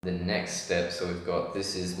The next step, so we've got,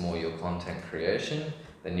 this is more your content creation,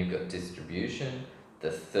 then you've got distribution. The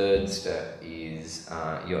third step is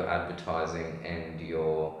your advertising and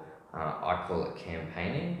your, I call it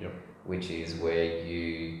campaigning, Yep. which is where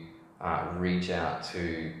you reach out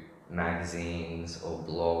to magazines or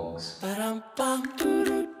blogs.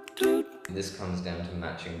 This comes down to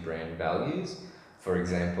matching brand values. For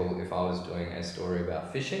example, if I was doing a story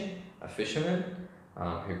about fishing, a fisherman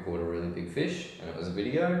who caught a really big fish and it was a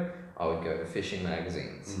video, I would go to fishing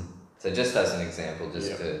magazines. So just as an example,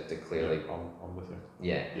 just to clearly... I'm with you.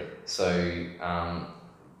 Yeah. Yep. So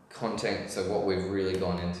content, so what we've really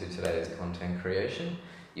gone into today is content creation.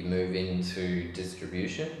 You move into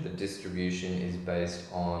distribution. The distribution is based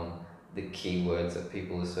on the keywords that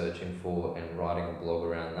people are searching for and writing a blog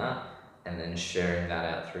around that, and then sharing that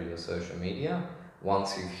out through your social media.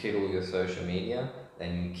 Once you've hit all your social media,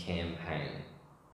 then you campaign.